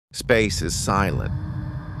Space is silent.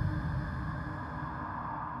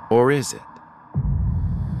 Or is it?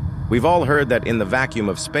 We've all heard that in the vacuum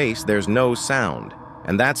of space there's no sound,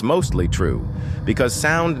 and that's mostly true, because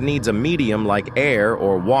sound needs a medium like air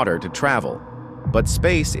or water to travel. But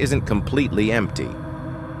space isn't completely empty.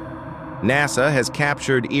 NASA has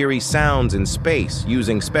captured eerie sounds in space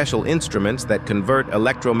using special instruments that convert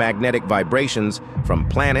electromagnetic vibrations from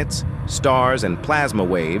planets, stars, and plasma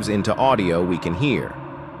waves into audio we can hear.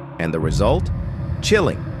 And the result?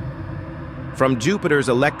 Chilling. From Jupiter's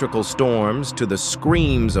electrical storms to the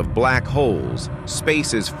screams of black holes,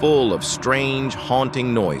 space is full of strange,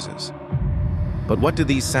 haunting noises. But what do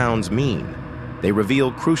these sounds mean? They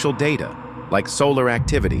reveal crucial data, like solar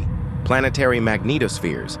activity, planetary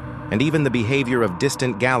magnetospheres, and even the behavior of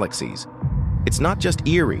distant galaxies. It's not just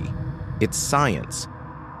eerie, it's science.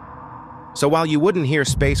 So while you wouldn't hear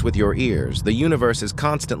space with your ears, the universe is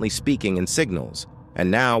constantly speaking in signals, and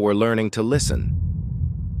now we're learning to listen.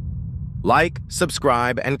 Like,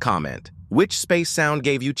 subscribe, and comment. Which space sound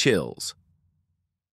gave you chills?